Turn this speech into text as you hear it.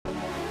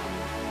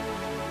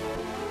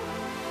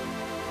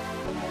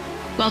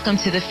Welcome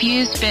to the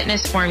Fused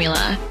Fitness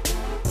Formula,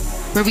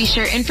 where we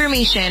share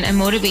information and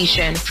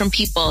motivation from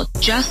people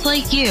just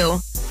like you,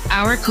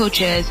 our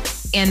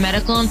coaches, and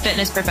medical and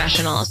fitness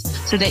professionals,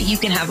 so that you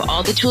can have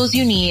all the tools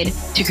you need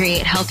to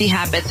create healthy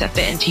habits that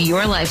fit into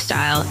your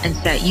lifestyle and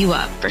set you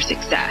up for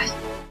success.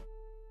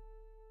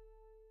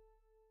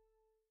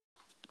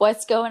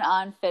 What's going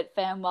on, Fit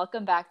Fam?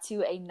 Welcome back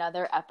to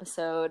another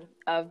episode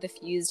of the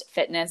Fused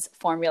Fitness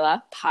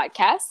Formula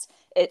podcast.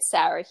 It's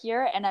Sarah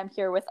here, and I'm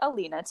here with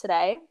Alina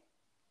today.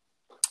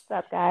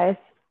 What's up, guys?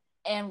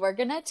 And we're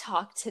going to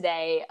talk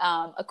today,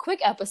 a quick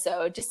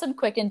episode, just some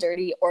quick and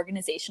dirty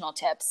organizational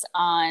tips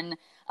on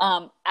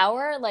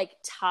our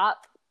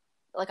top,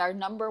 our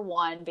number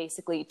one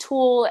basically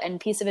tool and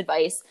piece of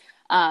advice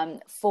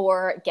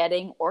for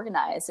getting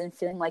organized and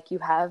feeling like you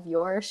have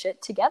your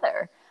shit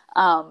together.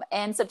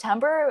 And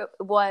September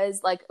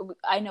was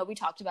I know we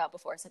talked about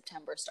before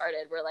September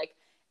started, where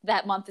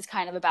that month is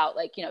kind of about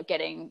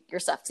getting your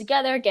stuff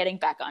together, getting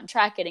back on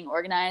track, getting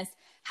organized.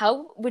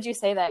 How would you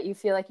say that you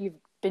feel like you've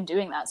been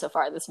doing that so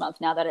far this month,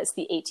 now that it's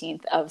the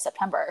 18th of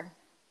September?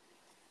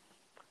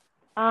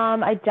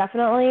 I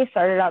definitely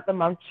started out the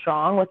month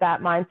strong with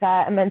that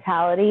mindset and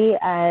mentality.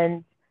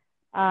 And,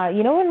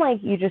 when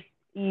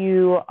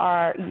you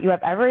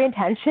have every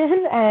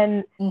intention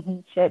and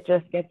shit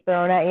just gets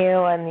thrown at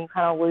you and you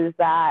kind of lose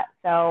that.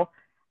 So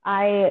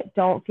I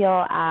don't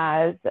feel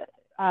as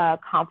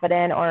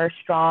confident or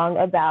strong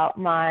about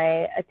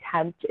my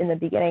attempt in the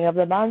beginning of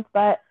the month,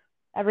 but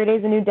every day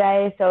is a new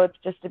day. So it's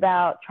just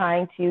about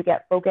trying to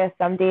get focused.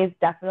 Some days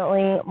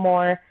definitely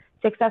more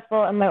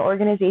successful in my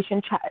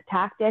organization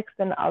tactics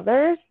than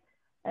others.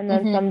 And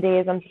then some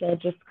days I'm still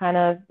just kind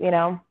of,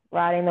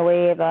 riding the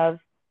wave of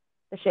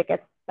the shit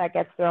that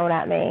gets thrown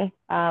at me.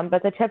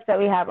 But the tips that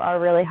we have are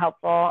really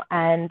helpful.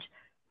 And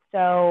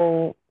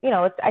so,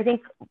 I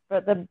think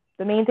the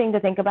main thing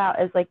to think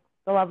about is the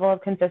level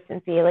of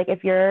consistency.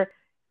 If you're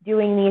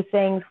doing these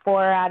things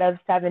 4 out of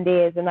 7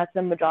 days, and that's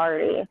the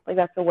majority,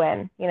 that's a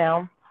win,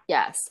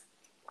 Yes.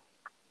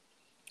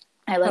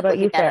 How about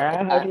you,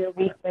 Sarah? How's your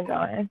week been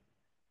going?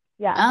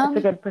 Yeah, that's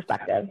a good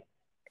perspective.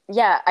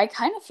 Yeah, I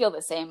kind of feel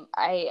the same.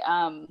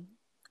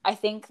 I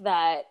think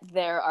that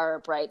there are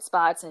bright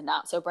spots and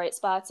not so bright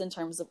spots in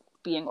terms of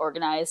being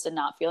organized and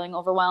not feeling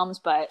overwhelmed,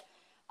 but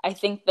I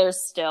think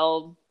there's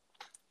still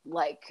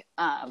a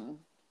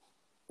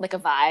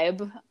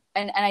vibe.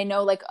 And I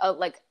know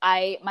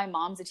my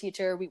mom's a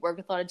teacher. We work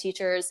with a lot of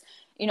teachers,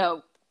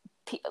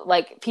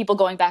 people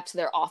going back to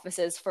their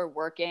offices for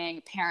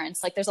working,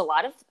 parents, there's a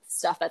lot of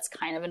stuff that's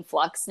kind of in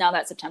flux now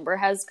that September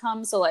has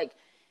come. So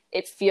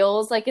it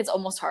feels like it's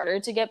almost harder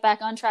to get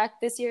back on track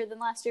this year than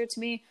last year to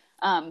me.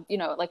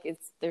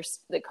 There's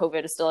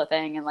COVID is still a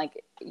thing, and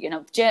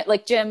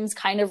gyms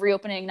kind of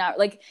reopening now.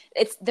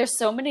 There's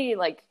so many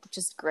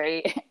just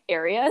gray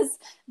areas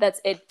that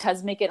it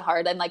does make it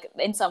hard, and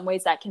in some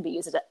ways that can be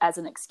used as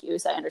an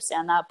excuse. I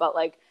understand that, but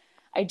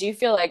I do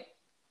feel like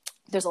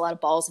there's a lot of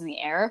balls in the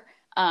air,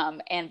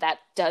 and that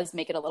does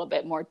make it a little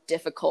bit more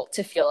difficult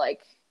to feel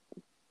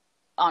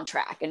on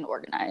track and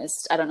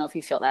organized. I don't know if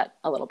you feel that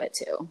a little bit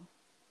too.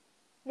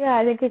 Yeah,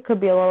 I think it could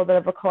be a little bit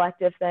of a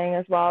collective thing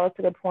as well. That's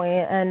a good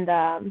point.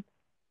 And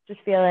just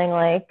feeling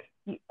like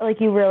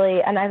you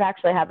really, and I've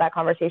actually had that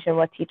conversation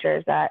with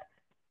teachers that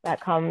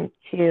come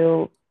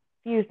to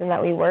Fused and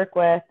that we work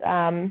with,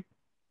 the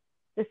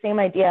same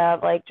idea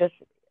of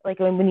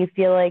when you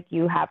feel like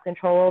you have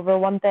control over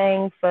one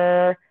thing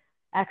for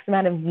X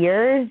amount of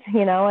years,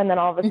 and then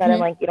all of a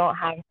sudden, you don't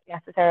have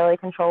necessarily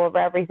control over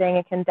everything.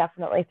 It can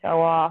definitely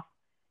throw off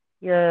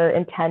your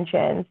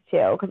intentions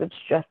too, because it's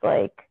just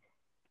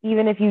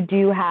even if you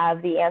do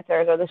have the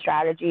answers or the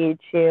strategy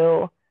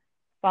to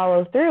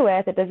follow through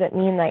with, it doesn't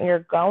mean that you're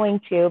going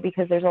to,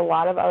 because there's a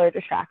lot of other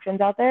distractions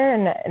out there.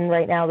 And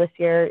right now this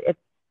year, it's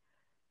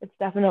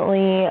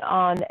definitely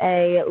on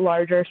a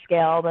larger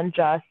scale than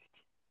just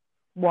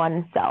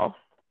oneself.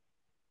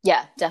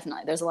 Yeah,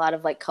 definitely. There's a lot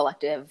of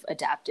collective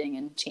adapting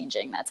and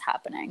changing that's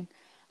happening.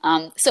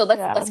 So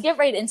let's get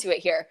right into it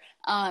here.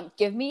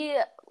 Give me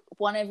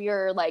one of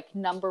your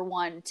number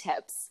one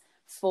tips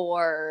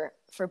for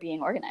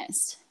being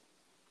organized.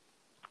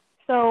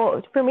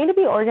 So for me to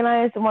be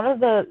organized, one of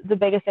the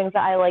biggest things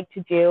that I like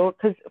to do,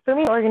 because for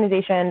me,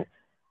 organization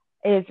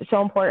is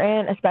so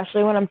important,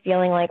 especially when I'm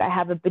feeling like I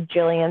have a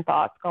bajillion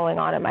thoughts going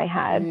on in my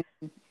head.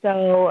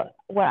 So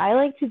what I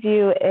like to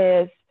do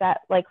is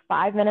set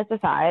 5 minutes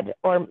aside,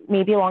 or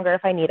maybe longer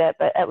if I need it,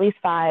 but at least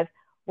 5,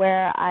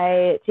 where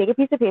I take a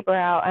piece of paper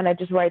out and I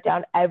just write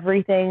down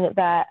everything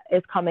that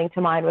is coming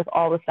to mind with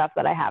all the stuff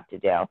that I have to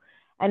do.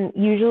 And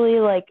usually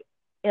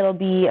it'll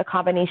be a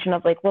combination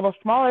of little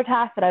smaller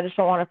tasks that I just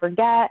don't want to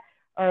forget,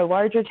 or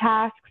larger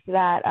tasks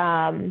that,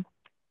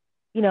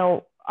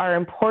 are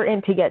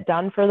important to get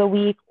done for the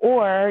week,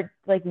 or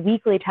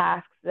weekly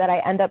tasks that I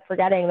end up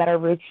forgetting that are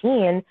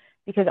routine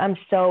because I'm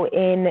so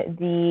in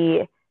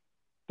the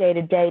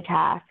day-to-day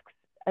tasks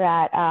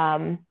that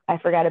I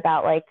forget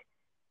about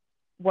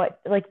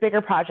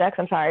bigger projects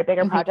and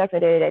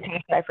day-to-day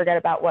tasks that I forget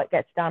about what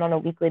gets done on a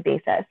weekly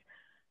basis.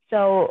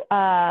 So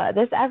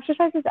this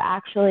exercise is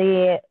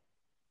actually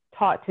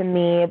taught to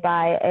me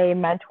by a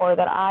mentor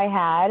that I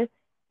had,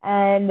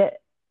 and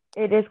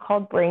it is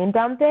called brain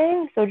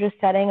dumping. So just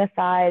setting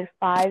aside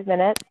 5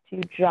 minutes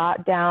to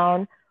jot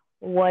down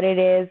what it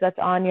is that's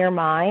on your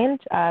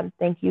mind.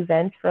 Thank you,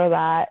 Vince, for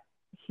that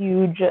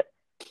huge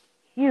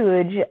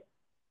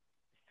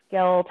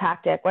skill,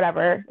 tactic,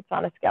 whatever. It's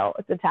not a skill,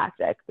 it's a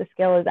tactic. The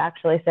skill is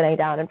actually sitting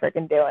down and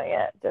freaking doing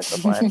it.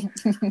 Discipline.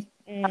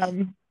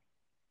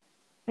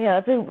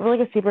 Yeah, it's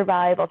a super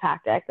valuable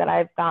tactic that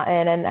I've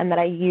gotten and that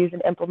I use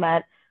and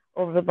implement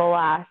over the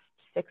last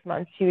 6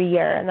 months to a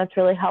year. And that's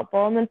really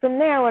helpful. And then from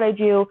there, what I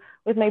do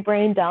with my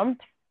brain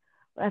dump,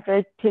 after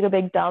I take a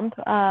big dump,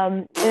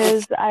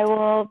 is I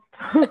will,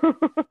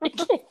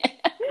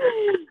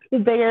 the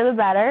bigger the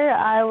better,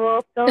 I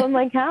will fill in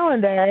my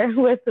calendar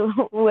with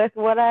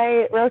what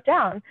I wrote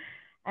down.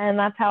 And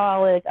that's how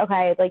I'll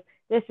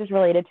this is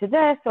related to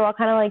this. So I'll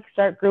kind of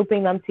start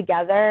grouping them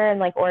together and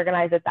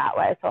organize it that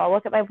way. So I'll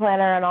look at my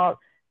planner and I'll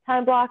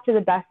time block to the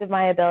best of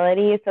my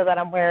ability so that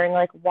I'm wearing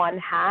one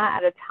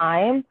hat at a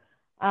time.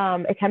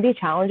 It can be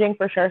challenging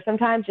for sure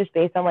sometimes just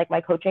based on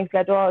my coaching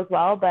schedule as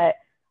well, but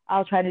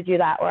I'll try to do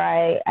that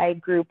where I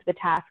group the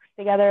tasks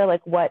together,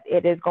 what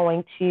it is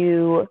going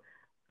to,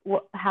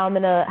 how I'm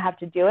going to have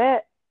to do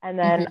it. And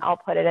then I'll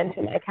put it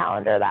into my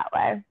calendar that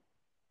way.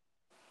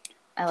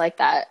 I like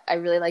that. I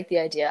really like the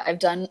idea. I've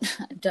done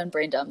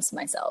brain dumps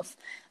myself.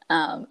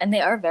 And they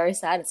are very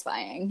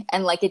satisfying.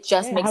 And it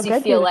just makes you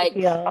feel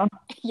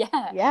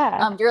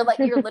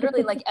you're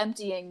literally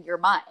emptying your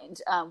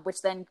mind,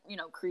 which then,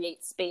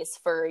 creates space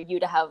for you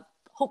to have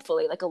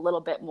hopefully a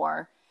little bit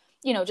more,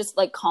 just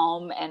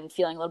calm and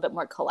feeling a little bit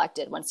more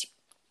collected once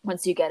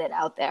you get it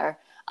out there.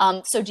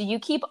 So do you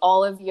keep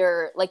all of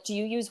your, do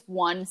you use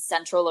one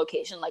central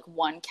location,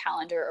 one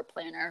calendar or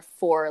planner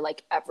for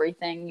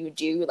everything you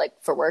do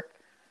for work?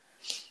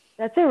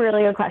 That's a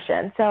really good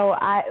question. So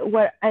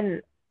what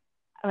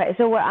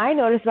I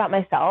noticed about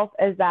myself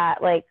is that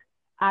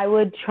I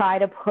would try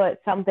to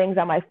put some things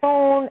on my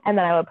phone and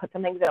then I would put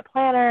some things in a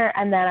planner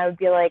and then I would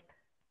be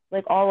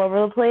all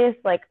over the place.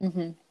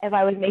 If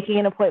I was making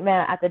an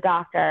appointment at the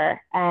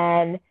doctor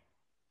and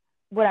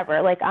whatever,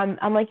 I'm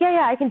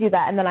yeah, I can do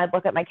that. And then I'd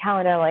look at my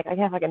calendar, I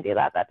can't fucking do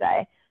that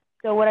day.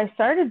 So what I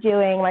started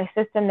doing, my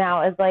system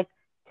now is my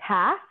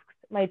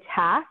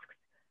tasks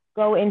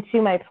go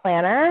into my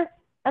planner.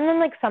 And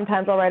then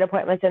sometimes I'll write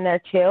appointments in there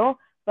too,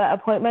 but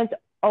appointments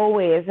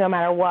always, no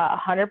matter what,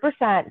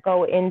 100%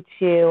 go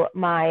into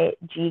my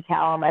GCal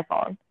on my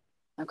phone.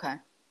 Okay.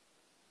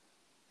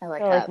 I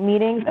like so that.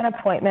 Meetings and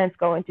appointments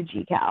go into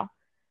GCal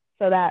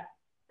so that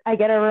I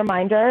get a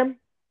reminder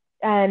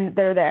and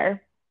they're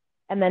there.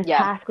 And then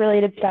task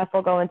related stuff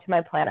will go into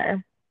my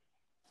planner.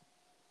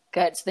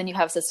 Good. So then you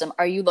have a system.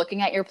 Are you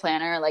looking at your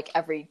planner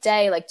every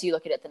day? Do you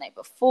look at it the night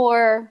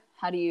before?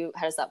 How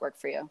does that work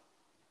for you?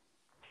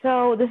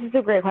 So this is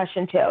a great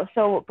question too.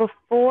 So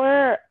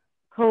before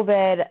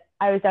COVID,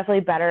 I was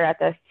definitely better at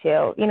this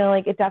too.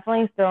 It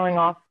definitely is throwing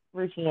off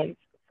routines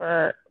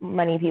for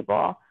many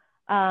people,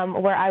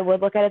 where I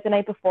would look at it the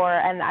night before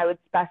and I would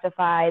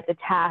specify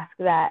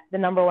the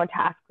number one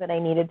task that I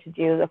needed to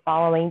do the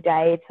following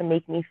day to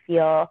make me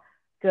feel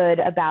good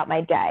about my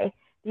day.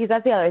 Because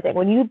that's the other thing.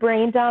 When you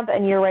brain dump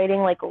and you're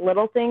writing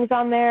little things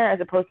on there as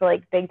opposed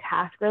to big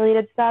task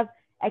related stuff,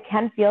 it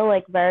can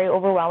feel very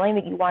overwhelming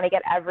that you want to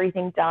get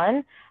everything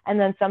done. And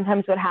then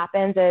sometimes what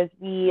happens is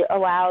we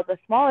allow the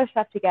smaller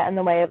stuff to get in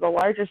the way of the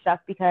larger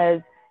stuff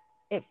because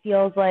it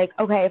feels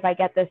okay, if I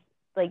get this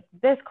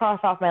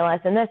cross off my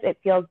list and it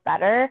feels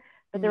better.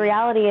 But the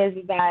reality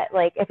is that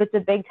if it's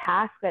a big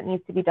task that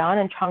needs to be done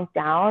and chunked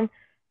down,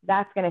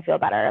 that's going to feel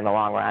better in the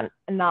long run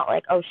and not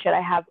oh shit,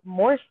 I have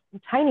more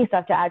tiny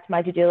stuff to add to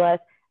my to-do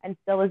list and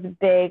still this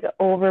big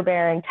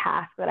overbearing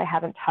task that I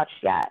haven't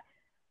touched yet.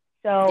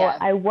 So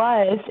I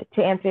was,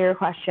 to answer your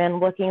question,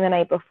 looking the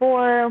night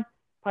before.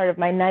 Part of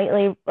my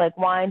nightly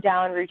wind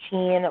down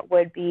routine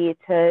would be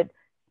to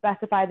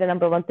specify the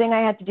number one thing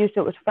I had to do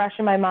so it was fresh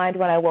in my mind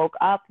when I woke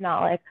up,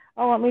 not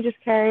let me just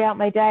carry out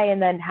my day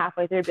and then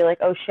halfway through be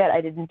oh shit,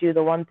 I didn't do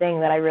the one thing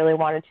that I really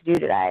wanted to do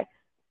today.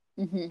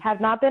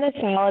 Have not been as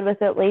solid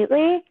with it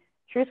lately,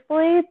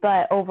 truthfully,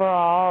 but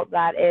overall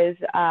that is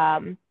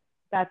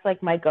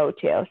that's my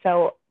go-to.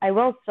 So I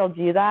will still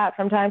do that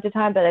from time to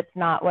time, but it's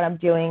not what I'm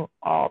doing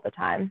all the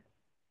time.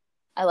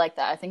 I like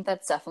that. I think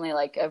that's definitely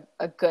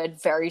a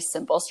good, very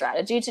simple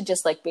strategy to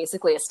just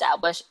basically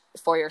establish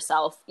for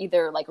yourself,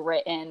 either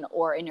written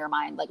or in your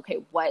mind, okay,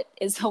 what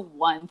is the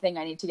one thing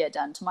I need to get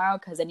done tomorrow?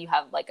 Because then you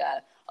have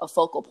a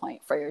focal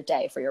point for your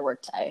day, for your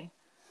work day.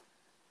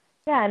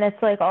 Yeah, and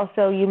it's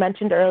also you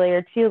mentioned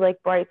earlier too,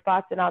 bright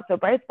spots and not so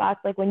bright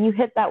spots. When you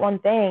hit that one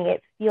thing,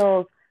 it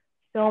feels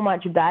so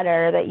much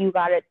better that you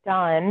got it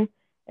done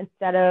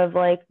instead of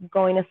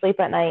going to sleep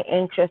at night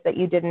anxious that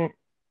you didn't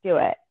do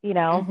it,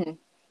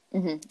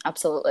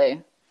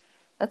 Absolutely.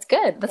 That's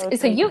good.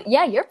 So you're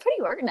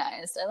pretty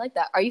organized. I like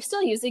that. Are you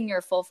still using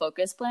your Full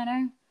Focus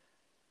planner?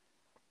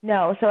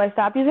 No, so I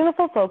stopped using the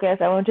Full Focus.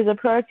 I went to the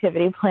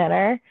Productivity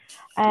Planner,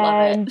 Love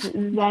and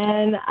it.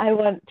 then I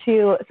went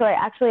to. So I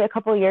actually a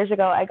couple of years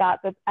ago I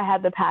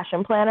had the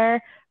Passion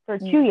Planner for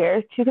 2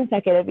 years, 2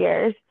 consecutive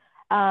years,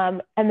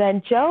 and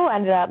then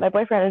my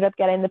boyfriend ended up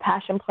getting the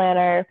Passion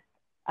Planner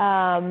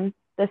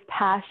this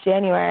past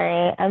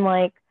January, and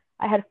like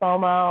I had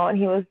FOMO, and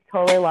he was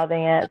totally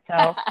loving it.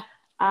 So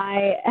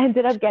I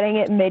ended up getting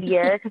it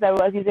mid-year because I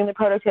was using the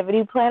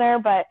Productivity Planner,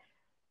 but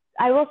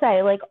I will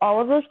say, like, all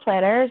of those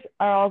planners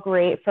are all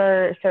great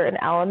for certain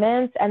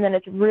elements. And then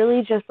it's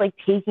really just like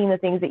taking the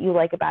things that you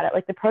like about it.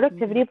 Like the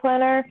productivity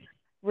planner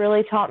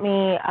really taught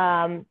me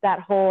that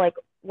whole, like,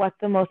 what's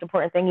the most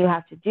important thing you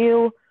have to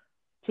do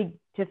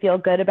to feel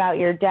good about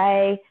your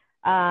day,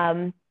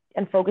 and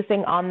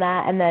focusing on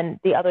that. And then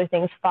the other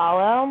things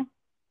follow.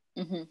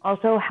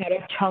 Also how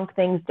to chunk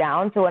things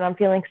down. So when I'm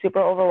feeling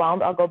super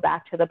overwhelmed, I'll go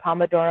back to the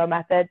Pomodoro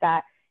method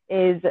that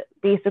is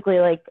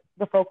basically like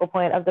the focal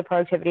point of the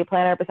productivity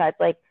planner, besides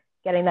like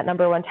getting that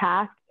number one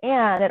task.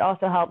 And it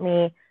also helped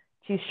me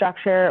to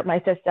structure my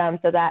system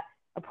so that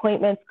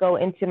appointments go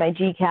into my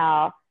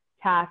GCal,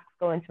 tasks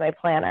go into my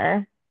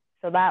planner.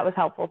 So that was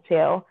helpful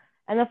too.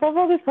 And the Full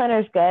Focus planner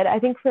is good. I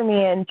think for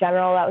me in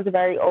general, that was a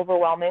very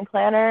overwhelming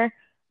planner.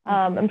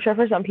 I'm sure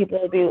for some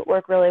people it would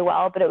work really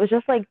well, but it was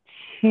just like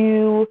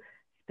too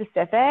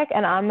specific.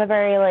 And I'm a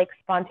very like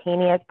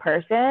spontaneous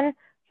person.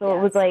 So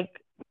it was like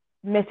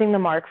missing the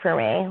mark for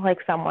me, like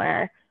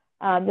somewhere.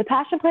 The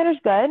Passion Planner is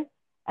good,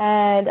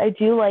 and I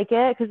do like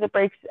it because it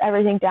breaks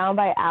everything down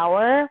by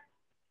hour.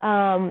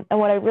 And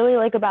what I really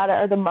like about it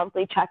are the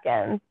monthly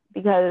check-ins,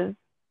 because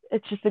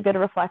it's just a good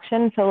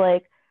reflection. So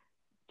like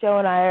Joe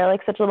and I are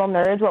like such little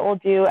nerds. What we'll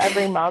do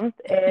every month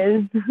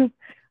is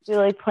we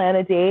like plan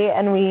a date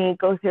and we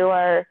go through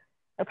our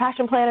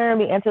Passion Planner and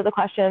we answer the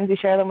questions, we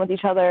share them with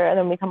each other, and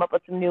then we come up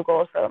with some new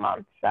goals for the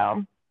month.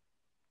 So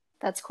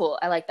That's cool.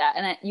 I like that.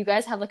 And you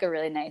guys have like a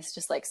really nice,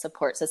 just like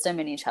support system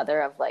in each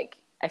other of like,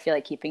 I feel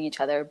like keeping each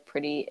other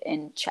pretty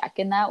in check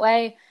in that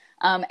way.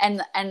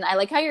 And I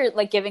like how you're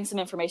like giving some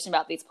information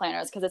about these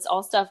planners, because it's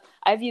all stuff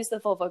I've used the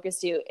Full Focus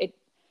too.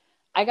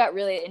 I got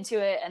really into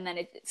it, and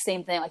then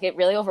same thing, like it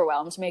really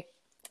overwhelmed me.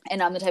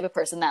 And I'm the type of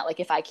person that like,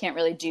 if I can't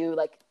really do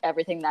like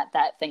everything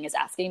that thing is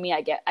asking me,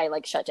 I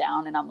like shut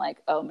down and I'm like,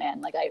 oh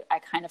man, like I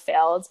kind of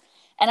failed.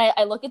 And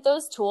I look at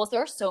those tools,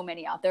 there are so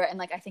many out there, and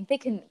like I think they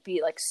can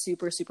be like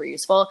super, super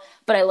useful,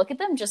 but I look at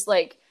them just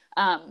like,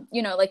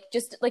 like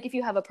just like if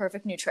you have a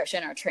perfect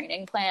nutrition or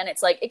training plan,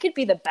 it's like it could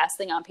be the best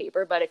thing on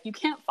paper, but if you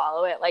can't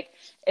follow it, like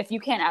if you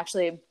can't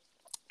actually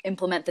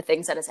implement the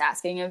things that it's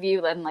asking of you,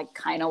 then like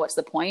kind of what's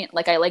the point?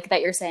 Like I like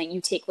that you're saying you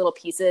take little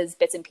pieces,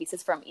 bits and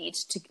pieces from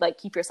each to like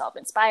keep yourself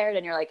inspired,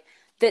 and you're like,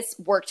 this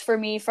worked for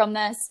me from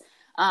this.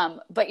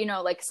 But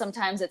like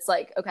sometimes it's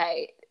like,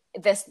 okay,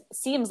 this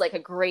seems like a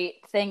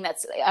great thing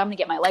that's, I'm gonna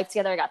get my life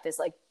together, I got this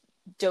like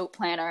dope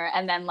planner,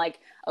 and then like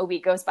a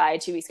week goes by,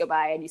 2 weeks go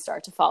by, and you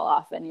start to fall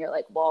off, and you're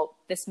like, well,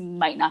 this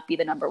might not be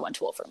the number one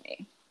tool for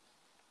me.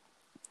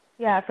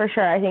 Yeah, for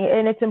sure. I think,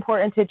 and it's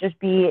important to just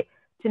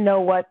to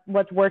know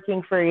what's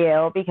working for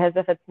you, because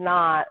if it's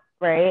not,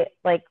 right,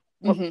 like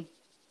you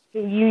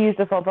use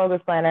the Full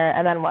Focus planner,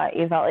 and then what?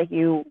 You felt like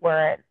you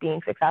weren't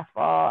being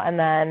successful, and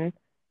then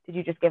did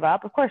you just give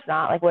up? Of course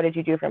not. Like, what did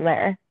you do from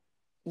there?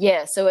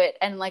 Yeah. So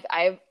like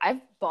I've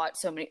bought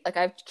so many, like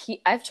I've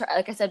tried,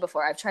 like I said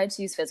before, I've tried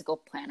to use physical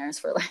planners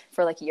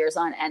for like years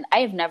on end. I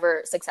have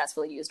never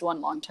successfully used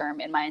one long-term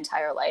in my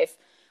entire life,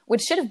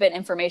 which should have been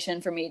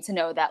information for me to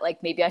know that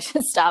like maybe I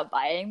should stop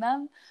buying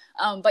them.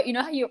 But you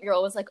know how you're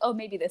always like, oh,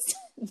 maybe this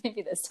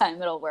time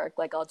it'll work.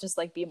 Like I'll just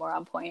like be more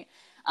on point.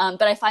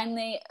 But I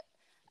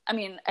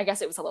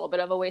guess it was a little bit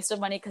of a waste of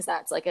money, because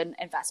that's like an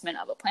investment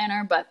of a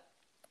planner, but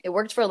it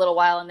worked for a little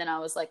while. And then I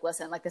was like,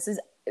 listen, like this is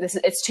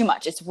it's too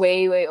much. It's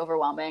way, way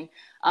overwhelming.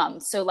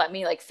 So let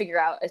me like figure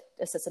out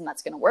a system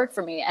that's going to work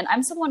for me. And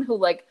I'm someone who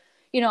like,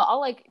 I'll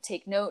like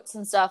take notes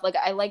and stuff. Like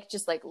I like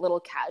just like little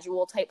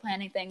casual type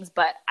planning things,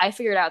 but I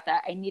figured out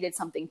that I needed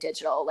something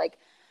digital. Like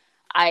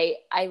I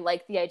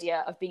like the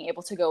idea of being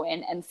able to go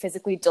in and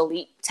physically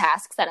delete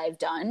tasks that I've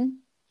done.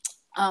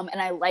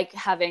 And I like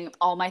having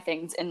all my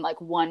things in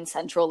like one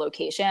central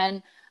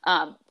location.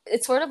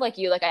 It's sort of like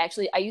you, like I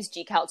use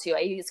GCal too.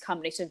 I use a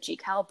combination of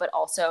GCal, but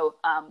also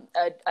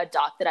a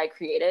doc that I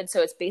created.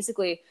 So it's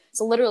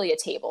literally a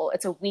table.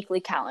 It's a weekly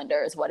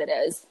calendar is what it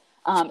is,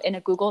 in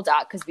a Google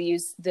Doc, because we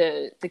use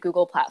the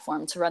Google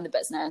platform to run the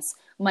business,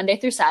 Monday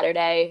through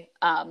Saturday,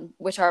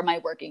 which are my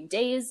working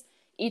days.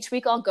 Each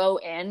week I'll go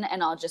in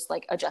and I'll just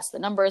like adjust the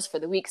numbers for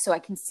the week, so I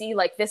can see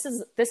like this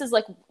is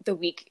like the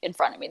week in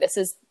front of me.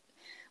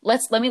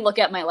 Let me look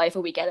at my life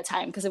a week at a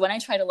time, because when I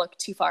try to look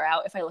too far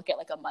out, if I look at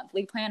like a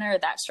monthly planner,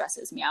 that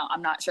stresses me out.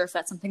 I'm not sure if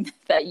that's something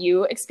that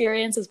you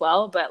experience as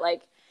well, but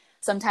like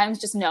sometimes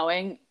just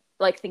knowing,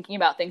 like thinking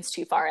about things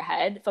too far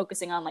ahead,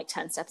 focusing on like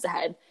 10 steps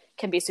ahead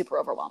can be super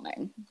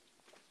overwhelming.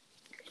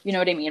 You know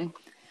what I mean?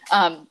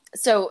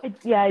 So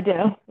yeah, I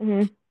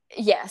do.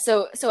 Yeah.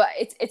 So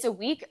it's a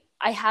week.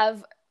 I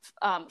have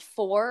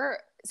 4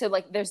 so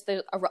like there's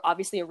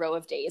obviously a row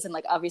of days, and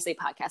like obviously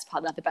podcast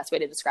probably not the best way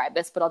to describe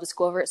this, but I'll just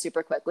go over it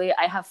super quickly.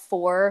 I have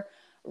 4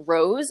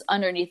 rows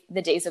underneath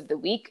the days of the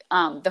week.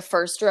 The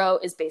first row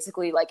is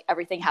basically like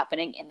everything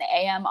happening in the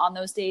AM on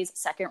those days.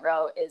 Second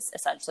row is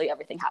essentially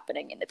everything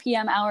happening in the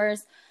PM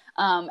hours.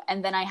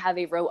 And then I have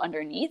a row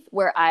underneath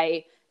where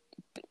I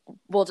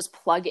will just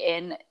plug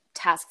in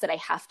tasks that I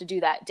have to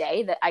do that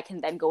day that I can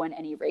then go in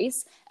and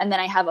erase. And then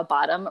I have a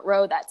bottom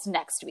row that's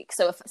next week.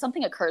 So if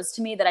something occurs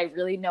to me that I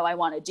really know I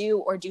want to do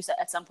or do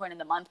at some point in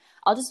the month,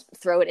 I'll just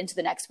throw it into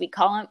the next week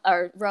column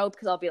or row,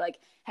 because I'll be like,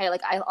 hey,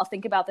 like I'll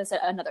think about this at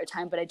another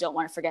time, but I don't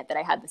want to forget that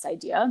I had this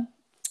idea.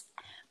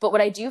 But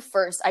what I do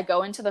first, I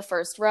go into the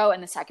first row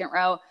and the second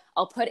row,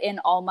 I'll put in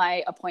all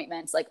my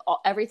appointments, like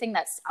everything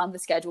that's on the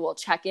schedule,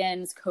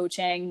 check-ins,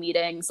 coaching,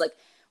 meetings, like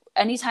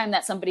anytime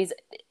that somebody's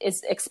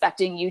is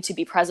expecting you to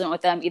be present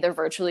with them, either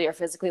virtually or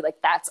physically, like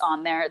that's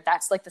on there.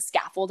 That's like the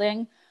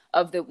scaffolding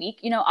of the week,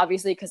 you know,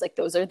 obviously, because like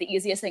those are the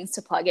easiest things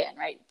to plug in,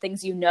 right?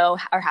 Things you know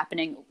are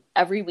happening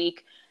every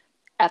week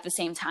at the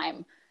same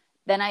time.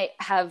 Then I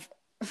have,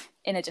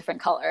 in a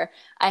different color,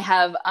 I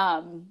have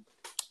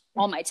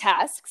all my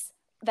tasks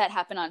that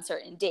happen on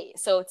certain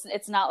days. So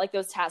it's not like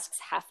those tasks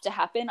have to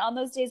happen on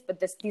those days,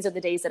 but these are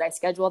the days that I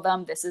schedule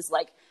them. This is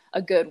like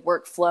a good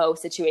workflow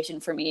situation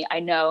for me. I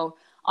know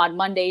on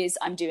Mondays,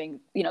 I'm doing,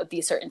 you know,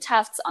 these certain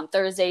tasks on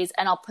Thursdays,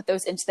 and I'll put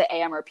those into the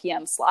AM or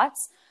PM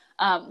slots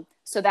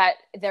so that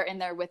they're in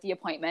there with the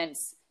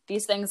appointments.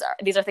 These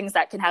are things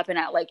that can happen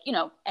at like, you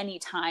know, any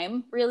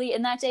time really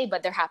in that day,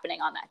 but they're happening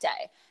on that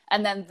day.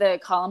 And then the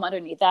column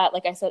underneath that,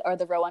 like I said, or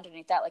the row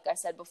underneath that, like I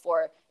said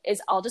before,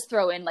 is I'll just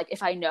throw in, like,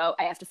 if I know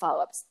I have to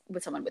follow up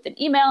with someone with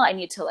an email, I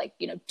need to like,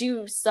 you know,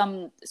 do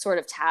some sort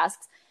of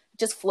tasks,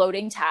 just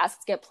floating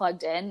tasks get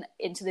plugged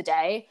into the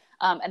day.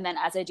 And then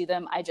as I do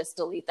them, I just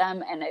delete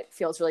them, and it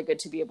feels really good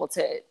to be able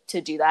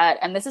to do that.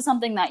 And this is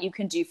something that you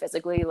can do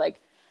physically. Like,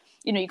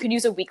 you know, you can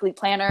use a weekly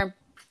planner.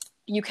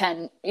 You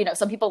can, you know,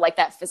 some people like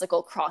that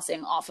physical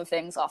crossing off of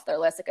things off their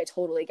list. Like I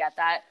totally get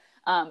that.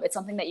 It's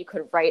something that you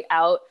could write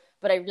out,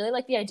 but I really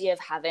like the idea of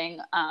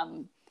having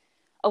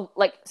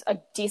a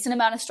decent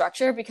amount of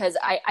structure, because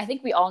I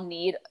think we all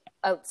need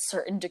a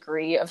certain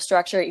degree of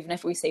structure, even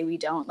if we say we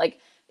don't. Like,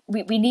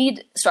 we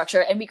need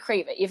structure and we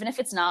crave it, even if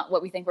it's not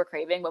what we think we're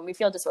craving. When we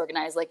feel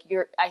disorganized, like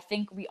I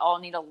think we all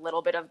need a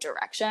little bit of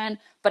direction.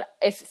 But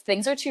if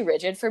things are too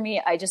rigid for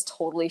me, I just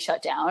totally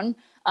shut down.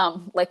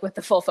 Like with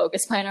the full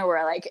focus planner,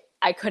 where like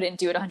I couldn't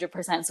do it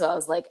 100%. So I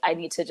was like, I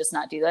need to just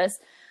not do this.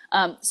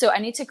 So I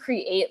need to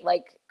create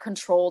like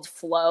controlled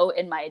flow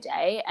in my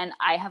day, and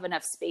I have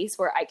enough space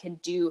where I can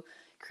do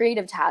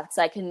creative tasks.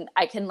 I can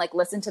like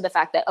listen to the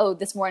fact that, oh,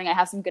 this morning I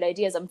have some good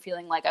ideas. I'm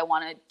feeling like I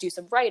want to do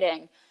some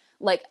writing.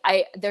 Like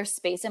there's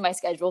space in my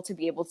schedule to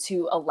be able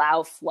to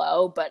allow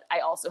flow, but I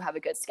also have a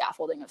good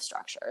scaffolding of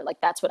structure.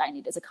 Like that's what I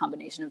need, is a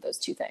combination of those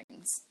two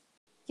things.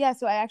 Yeah.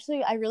 So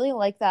I really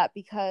like that,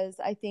 because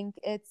I think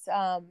it's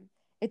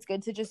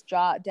good to just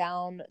jot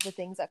down the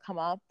things that come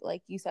up.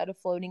 Like you said, a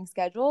floating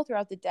schedule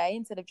throughout the day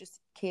instead of just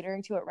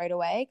catering to it right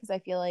away. Cause I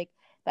feel like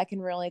that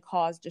can really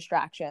cause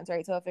distractions,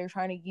 right? So if you're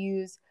trying to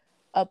use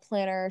a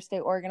planner, stay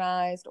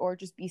organized, or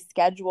just be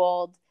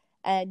scheduled,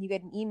 and you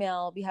get an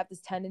email, we have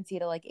this tendency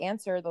to like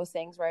answer those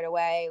things right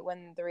away,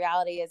 when the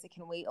reality is it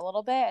can wait a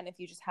little bit. And if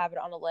you just have it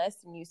on a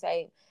list and you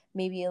say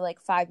maybe like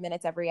 5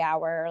 minutes every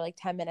hour or like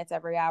 10 minutes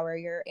every hour,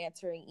 you're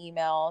answering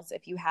emails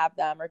if you have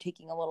them, or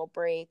taking a little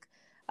break,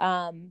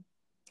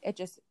 it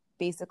just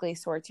basically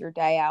sorts your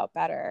day out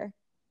better.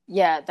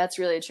 Yeah, that's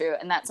really true.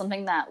 And that's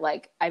something that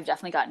like I've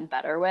definitely gotten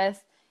better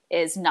with,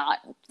 is not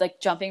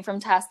like jumping from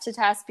task to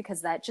task,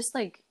 because that just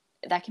like,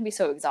 that can be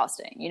so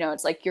exhausting. You know,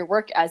 it's like your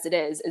work as it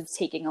is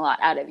taking a lot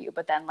out of you.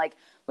 But then like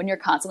when you're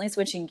constantly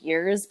switching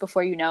gears,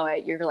 before you know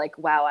it, you're like,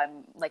 wow,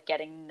 I'm like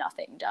getting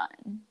nothing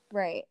done.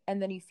 Right.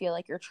 And then you feel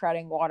like you're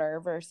treading water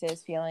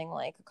versus feeling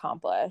like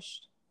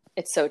accomplished.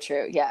 It's so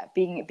true. Yeah.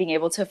 Being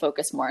able to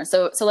focus more.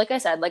 So like I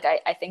said, like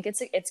I think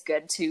it's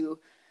good to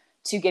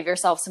give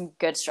yourself some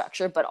good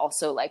structure, but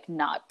also like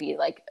not be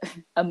like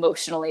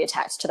emotionally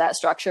attached to that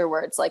structure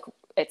where it's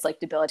like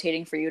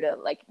debilitating for you to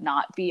like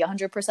not be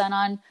 100%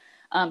 on.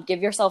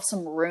 Give yourself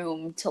some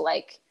room to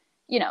like,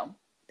 you know,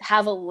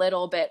 have a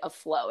little bit of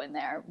flow in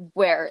there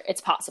where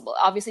it's possible,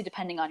 obviously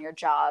depending on your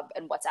job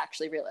and what's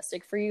actually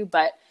realistic for you.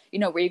 But, you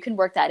know, where you can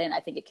work that in, I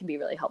think it can be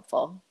really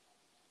helpful.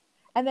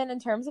 And then in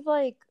terms of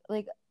like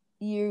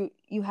you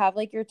have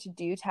like your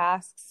to-do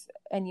tasks,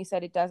 and you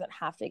said it doesn't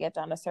have to get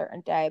done a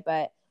certain day,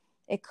 but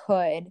it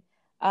could.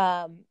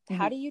 How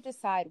do you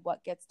decide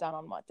what gets done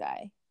on what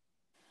day?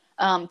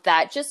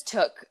 That just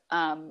took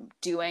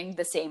doing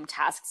the same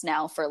tasks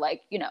now for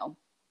like, you know,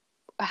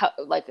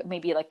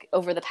 maybe like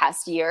over the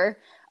past year,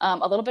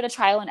 a little bit of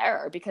trial and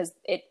error, because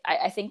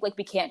I think like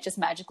we can't just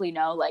magically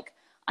know like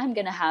I'm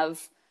going to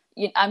have,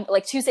 I'm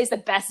like Tuesday's the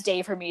best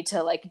day for me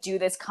to like do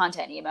this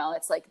content email.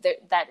 It's like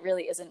that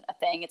really isn't a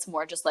thing. It's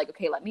more just like,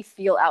 okay, let me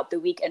feel out the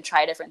week and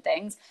try different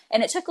things.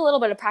 And it took a little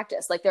bit of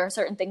practice. Like there are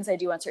certain things I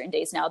do on certain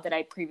days now that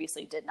I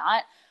previously did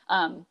not,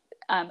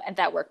 and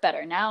that work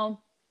better now.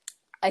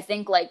 I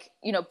think like,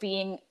 you know,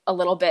 being a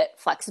little bit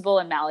flexible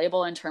and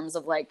malleable in terms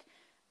of like,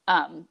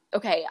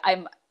 okay,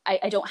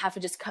 I don't have to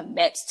just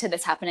commit to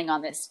this happening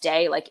on this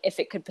day. Like if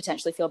it could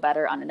potentially feel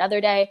better on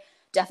another day,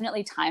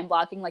 definitely time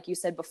blocking, like you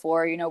said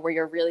before, you know, where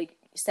you're really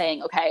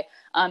saying, okay,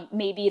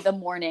 maybe the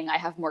morning I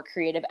have more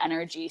creative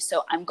energy,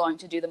 so I'm going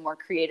to do the more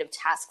creative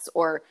tasks,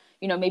 or,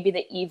 you know, maybe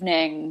the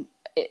evening,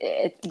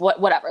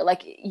 whatever,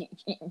 like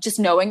just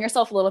knowing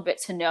yourself a little bit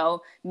to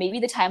know maybe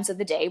the times of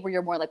the day where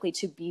you're more likely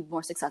to be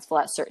more successful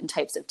at certain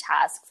types of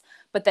tasks.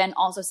 But then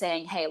also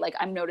saying, hey, like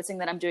I'm noticing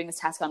that I'm doing this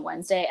task on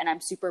Wednesday and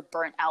I'm super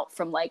burnt out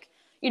from like,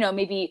 you know,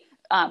 maybe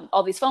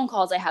all these phone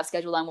calls I have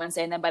scheduled on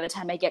Wednesday, and then by the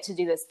time I get to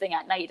do this thing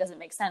at night, it doesn't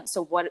make sense.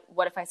 So what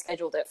if I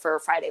scheduled it for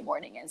Friday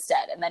morning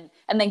instead, and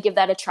then give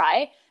that a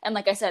try? And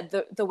like I said,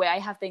 the way I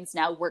have things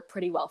now work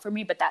pretty well for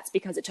me, but that's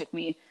because it took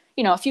me,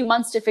 you know, a few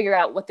months to figure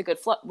out what the good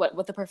flow,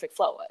 what the perfect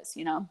flow was,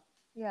 you know?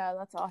 Yeah,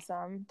 that's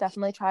awesome.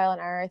 Definitely trial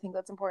and error. I think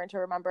that's important to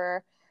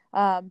remember,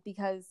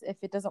 because if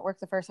it doesn't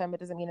work the first time, it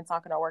doesn't mean it's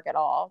not going to work at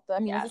all. I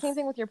mean, Yes. It's the same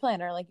thing with your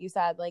planner, like you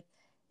said, like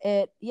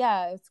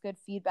it's good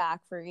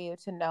feedback for you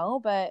to know,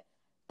 but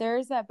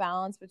there's that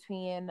balance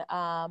between,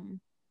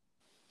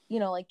 you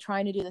know, like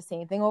trying to do the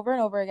same thing over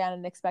and over again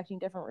and expecting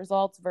different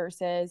results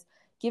versus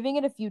giving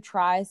it a few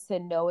tries to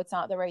know it's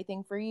not the right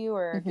thing for you,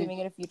 or giving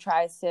it a few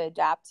tries to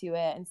adapt to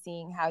it and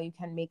seeing how you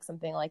can make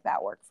something like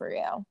that work for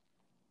you.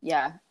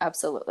 Yeah,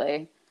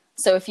 absolutely.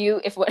 So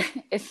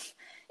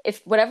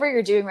if whatever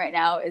you're doing right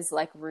now is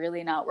like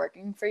really not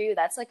working for you,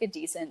 that's like a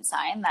decent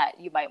sign that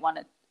you might want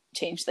to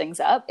change things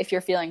up. If you're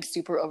feeling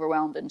super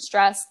overwhelmed and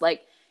stressed,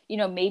 like, you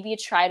know, maybe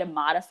try to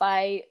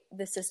modify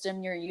the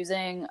system you're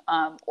using,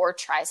 or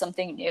try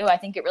something new. I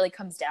think it really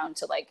comes down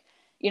to like,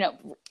 you know,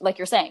 like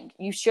you're saying,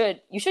 you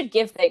should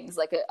give things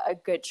like a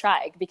good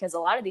try, because a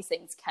lot of these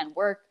things can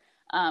work.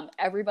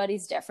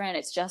 Everybody's different.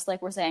 It's just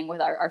like we're saying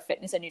with our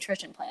fitness and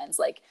nutrition plans,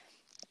 like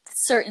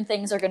certain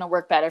things are going to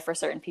work better for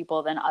certain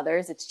people than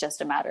others. It's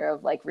just a matter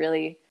of like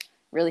really,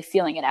 really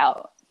feeling it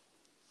out.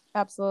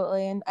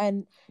 Absolutely.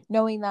 And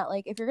knowing that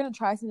like if you're going to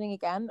try something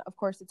again, of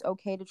course it's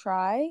okay to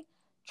try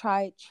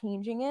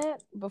changing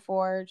it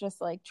before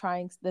just like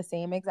trying the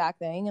same exact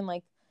thing and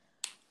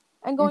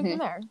going from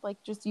there.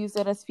 Like just use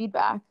it as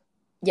feedback.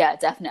 Yeah,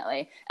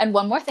 definitely. And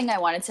one more thing I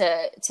wanted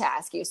to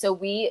ask you. So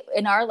we,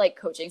 in our like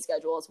coaching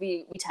schedules,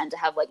 we tend to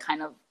have like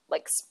kind of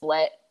like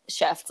split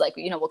shifts. Like,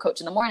 you know, we'll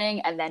coach in the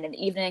morning, and then in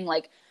the evening,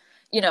 like,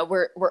 you know,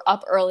 we're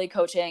up early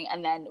coaching,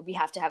 and then we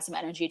have to have some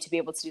energy to be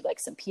able to do like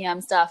some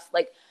PM stuff.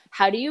 Like,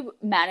 how do you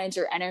manage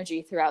your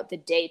energy throughout the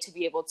day to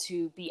be able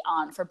to be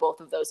on for both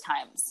of those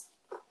times?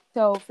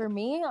 So for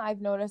me,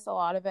 I've noticed a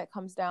lot of it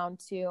comes down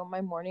to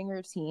my morning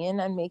routine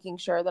and making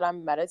sure that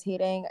I'm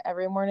meditating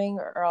every morning,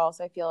 or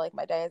else I feel like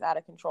my day is out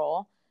of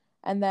control.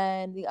 And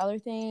then the other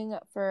thing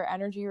for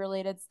energy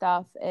related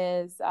stuff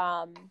is,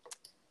 I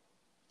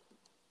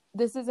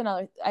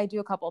do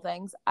a couple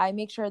things. I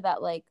make sure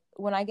that like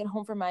when I get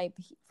home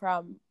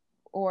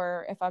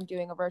or if I'm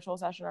doing a virtual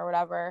session or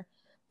whatever,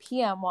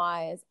 PM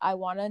wise, I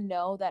want to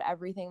know that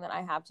everything that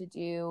I have to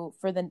do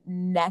for the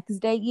next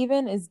day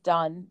even is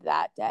done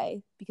that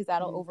day, because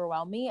that'll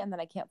overwhelm me and then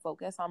I can't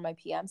focus on my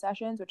PM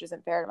sessions, which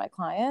isn't fair to my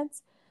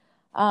clients.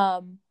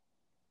 And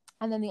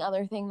then the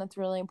other thing that's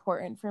really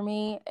important for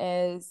me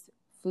is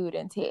food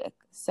intake.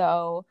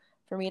 So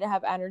for me to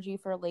have energy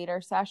for later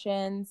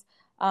sessions,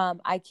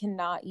 I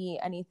cannot eat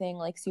anything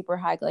like super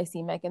high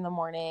glycemic in the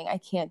morning. I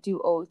can't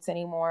do oats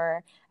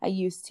anymore. I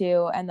used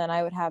to, and then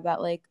I would have that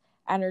like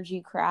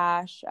energy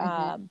crash,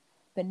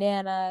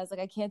 bananas. Like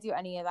I can't do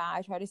any of that.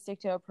 I try to stick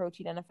to a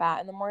protein and a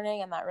fat in the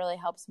morning, and that really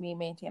helps me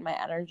maintain my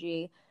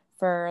energy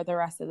for the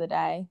rest of the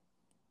day.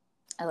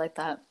 I like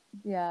that.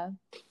 Yeah.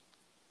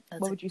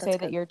 What would you say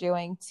that you're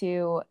doing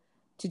to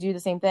do the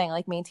same thing,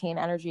 like maintain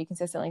energy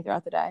consistently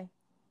throughout the day?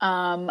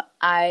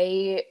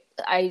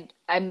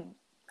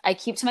 I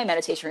keep to my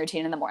meditation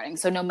routine in the morning.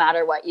 So no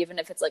matter what, even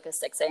if it's like a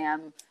 6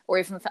 a.m. or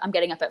even if I'm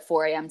getting up at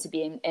 4 a.m. to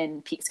be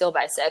in peak skill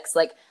by 6,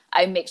 like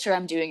I make sure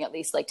I'm doing at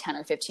least like 10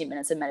 or 15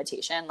 minutes of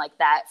meditation. Like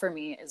that for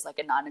me is like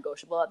a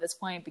non-negotiable at this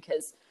point,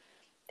 because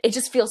it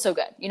just feels so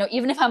good. You know,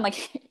 even if I'm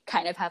like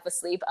kind of half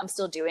asleep, I'm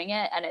still doing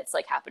it, and it's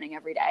like happening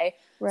every day.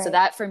 Right. So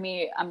that for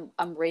me, I'm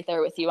right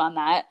there with you on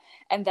that.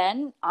 And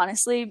then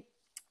honestly,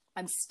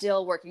 I'm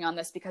still working on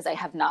this because I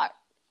have not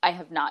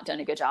done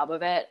a good job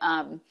of it.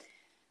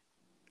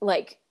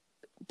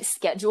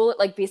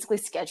 Basically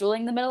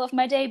scheduling the middle of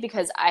my day,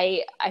 because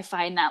I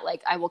find that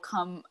like I will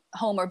come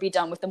home or be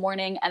done with the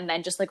morning and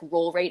then just like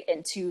roll right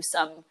into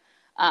some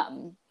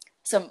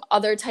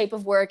other type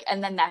of work.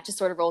 And then that just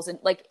sort of rolls in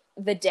like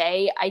the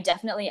day. I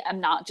definitely am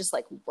not just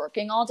like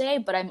working all day,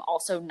 but I'm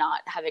also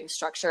not having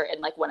structure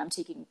in like when I'm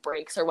taking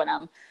breaks or when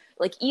I'm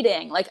like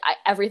eating. Like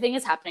everything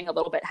is happening a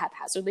little bit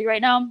haphazardly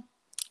right now.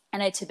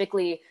 And I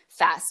typically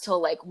fast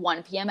till like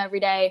 1 p.m. every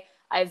day.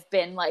 I've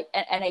been like,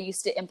 and I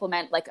used to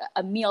implement like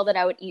a meal that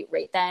I would eat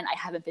right then. I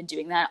haven't been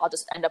doing that. I'll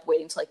just end up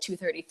waiting till like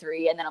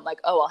 2:33. And then I'm like,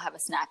 oh, I'll have a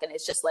snack. And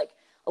it's just like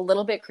a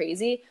little bit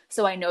crazy.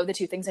 So I know the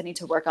two things I need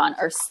to work on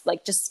are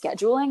like just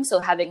scheduling. So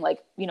having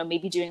like, you know,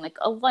 maybe doing like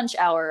a lunch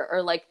hour,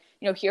 or like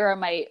here are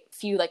my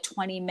few like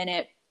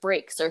 20-minute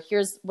breaks, or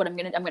here's what I'm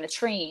going to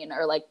train,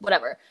 or like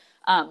whatever.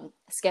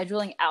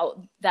 Scheduling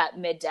out that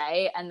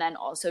midday, and then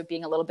also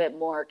being a little bit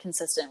more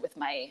consistent with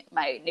my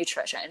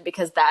nutrition,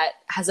 because that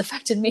has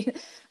affected me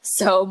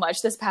so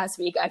much this past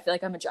week. I feel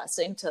like I'm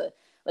adjusting to,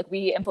 like,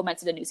 we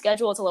implemented a new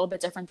schedule. It's a little bit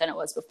different than it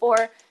was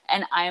before.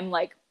 And I'm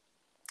like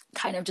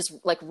kind of just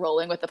like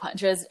rolling with the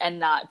punches and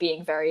not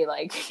being very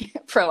like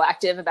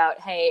proactive about,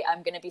 hey,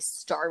 I'm going to be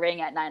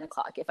starving at 9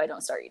 o'clock if I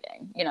don't start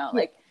eating,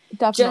 like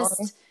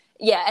Definitely.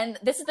 and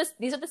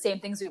these are the same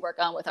things we work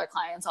on with our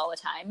clients all the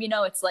time.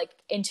 It's like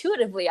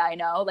intuitively I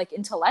know, like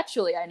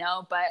intellectually I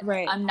know, but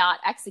Right. I'm not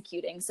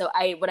executing. So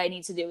what I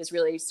need to do is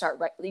really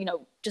start,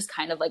 just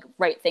kind of like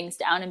write things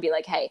down and be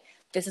like, hey,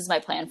 this is my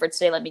plan for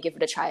today. Let me give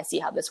it a try, see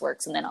how this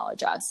works, and then I'll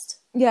adjust.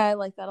 Yeah, I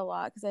like that a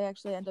lot, because I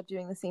actually end up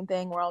doing the same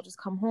thing, where I'll just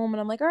come home and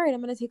I'm like, all right, I'm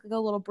going to take like a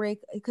little break,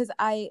 because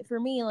for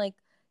me, like,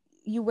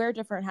 you wear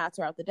different hats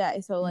throughout the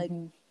day. So like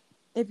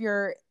if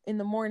you're in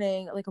the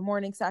morning, like a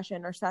morning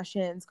session or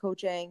sessions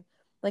coaching,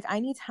 like I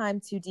need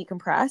time to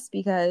decompress,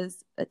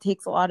 because it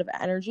takes a lot of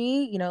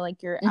energy,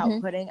 like you're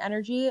outputting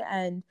energy,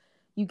 and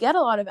you get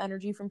a lot of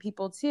energy from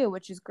people too,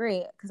 which is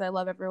great, because I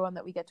love everyone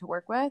that we get to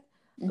work with.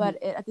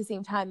 But at the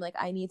same time, like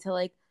I need to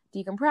like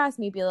decompress,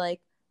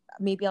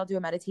 maybe I'll do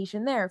a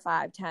meditation there,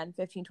 5, 10,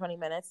 15, 20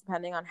 minutes,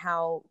 depending on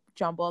how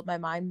jumbled my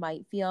mind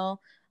might feel.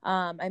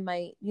 I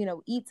might,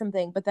 eat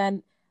something, but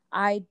then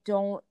I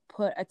don't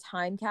put a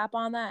time cap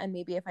on that. And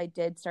maybe if I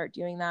did start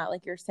doing that,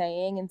 like you're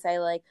saying, and say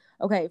like,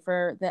 okay,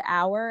 for the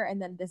hour,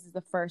 and then this is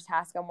the first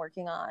task I'm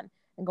working on,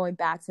 and going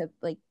back to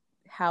like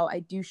how I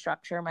do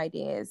structure my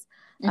days.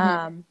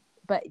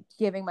 But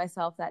giving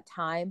myself that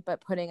time,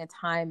 but putting a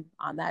time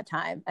on that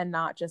time, and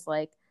not just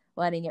like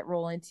letting it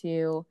roll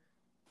into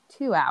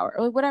 2 hours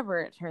or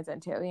whatever it turns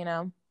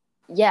into,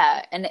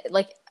 Yeah. And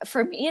like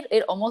for me,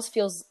 it almost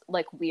feels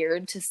like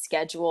weird to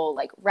schedule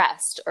like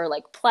rest or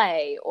like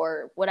play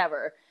or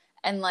whatever.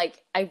 And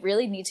like I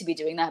really need to be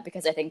doing that,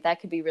 because I think that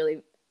could be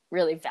really,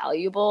 really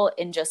valuable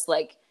in just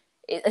like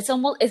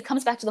it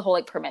comes back to the whole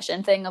like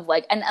permission thing of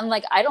like, and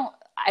like I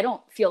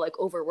don't feel like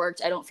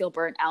overworked, I don't feel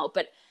burnt out,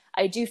 but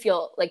I do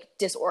feel like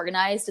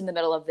disorganized in the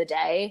middle of the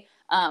day.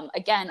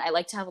 Again, I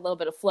like to have a little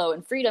bit of flow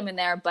and freedom in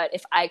there, but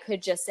if I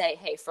could just say,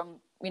 hey, from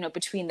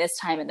between this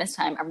time and this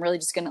time, I'm really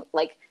just gonna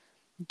like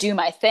do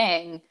my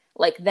thing,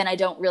 like then I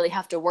don't really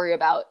have to worry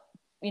about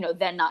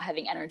then not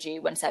having energy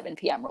when 7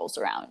 p.m. rolls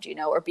around,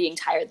 or being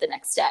tired the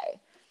next day.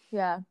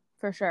 Yeah,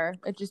 for sure.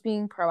 It's just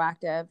being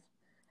proactive.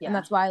 Yeah. And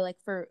that's why like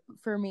for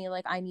me,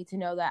 like I need to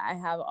know that I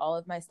have all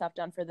of my stuff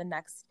done for the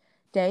next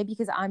day,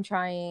 because I'm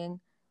trying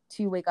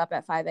to wake up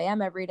at 5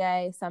 a.m. every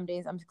day. Some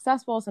days I'm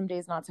successful, some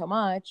days not so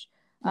much.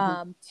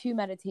 To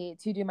meditate,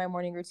 to do my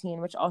morning routine,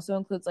 which also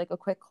includes like a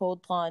quick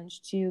cold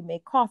plunge, to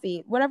make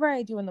coffee, whatever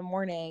I do in the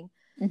morning.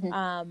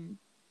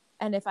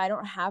 And if I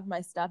don't have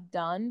my stuff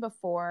done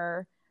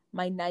before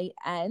my night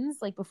ends,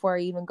 like before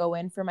I even go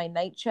in for my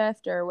night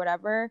shift or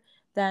whatever,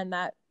 then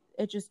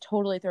it just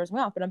totally throws me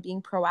off. But I'm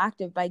being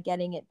proactive by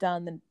getting it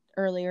done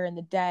earlier in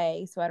the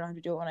day, so I don't have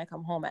to do it when I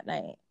come home at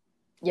night.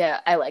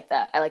 Yeah, I like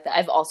that.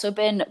 I've also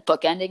been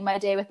bookending my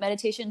day with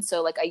meditation.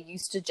 So like I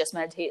used to just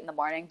meditate in the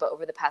morning, but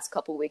over the past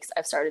couple of weeks,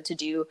 I've started to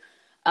do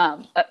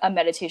a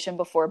meditation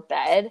before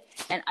bed.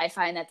 And I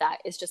find that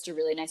is just a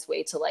really nice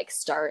way to like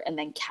start and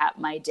then cap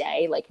my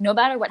day. Like no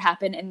matter what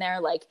happened in there,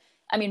 like,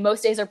 I mean,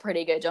 most days are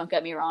pretty good, don't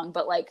get me wrong,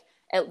 but like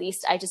at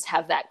least I just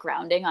have that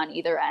grounding on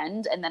either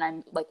end. And then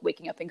I'm like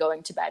waking up and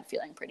going to bed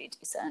feeling pretty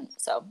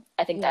decent. So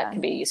I think that can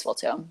be useful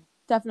too.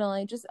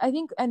 Definitely.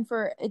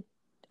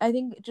 I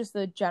think just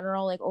the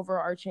general like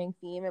overarching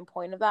theme and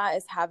point of that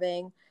is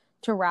having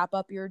to wrap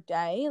up your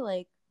day,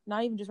 like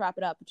not even just wrap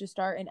it up, but just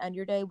start and end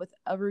your day with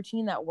a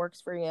routine that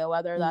works for you,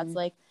 whether that's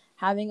like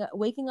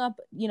waking up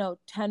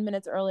 10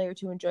 minutes earlier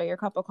to enjoy your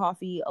cup of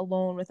coffee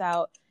alone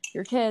without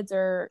your kids,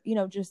 or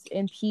just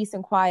in peace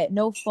and quiet,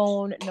 no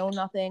phone, no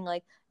nothing,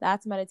 like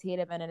that's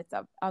meditative in it's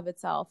of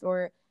itself.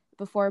 Or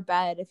before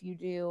bed, if you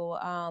do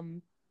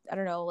I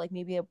don't know, like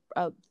maybe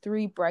a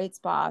 3 bright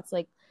spots,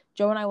 like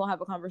Joe and I will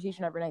have a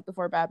conversation every night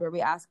before bed where we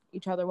ask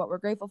each other what we're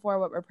grateful for,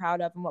 what we're proud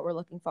of, and what we're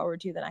looking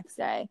forward to the next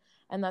day.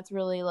 And that's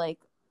really like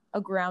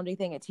a grounding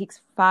thing. It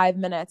takes 5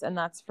 minutes, and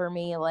that's for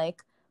me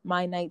like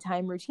my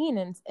nighttime routine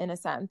in a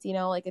sense,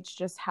 like it's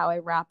just how I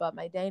wrap up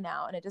my day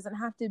now. And it doesn't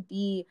have to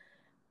be,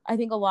 I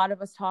think a lot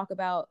of us talk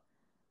about,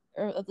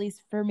 or at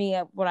least for me,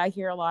 what I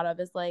hear a lot of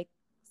is like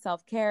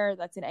self-care.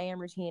 That's an AM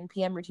routine,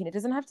 PM routine. It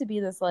doesn't have to be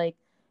this like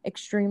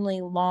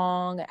extremely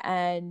long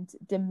and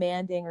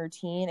demanding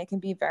routine. It can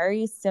be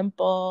very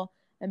simple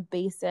and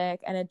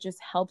basic, and it just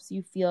helps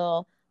you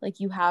feel like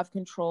you have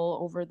control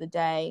over the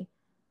day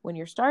when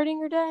you're starting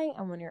your day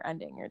and when you're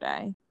ending your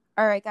day.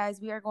 All right, guys,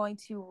 we are going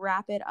to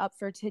wrap it up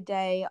for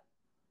today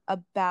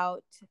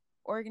about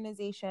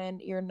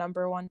organization, your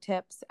number one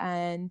tips,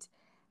 and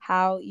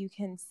how you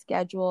can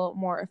schedule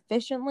more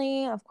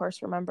efficiently. Of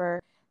course,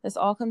 remember, this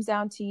all comes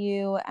down to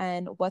you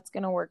and what's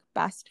going to work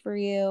best for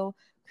you,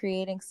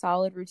 creating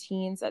solid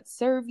routines that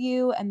serve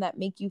you and that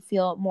make you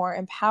feel more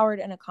empowered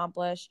and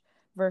accomplished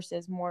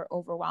versus more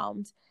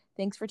overwhelmed.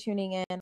 Thanks for tuning in.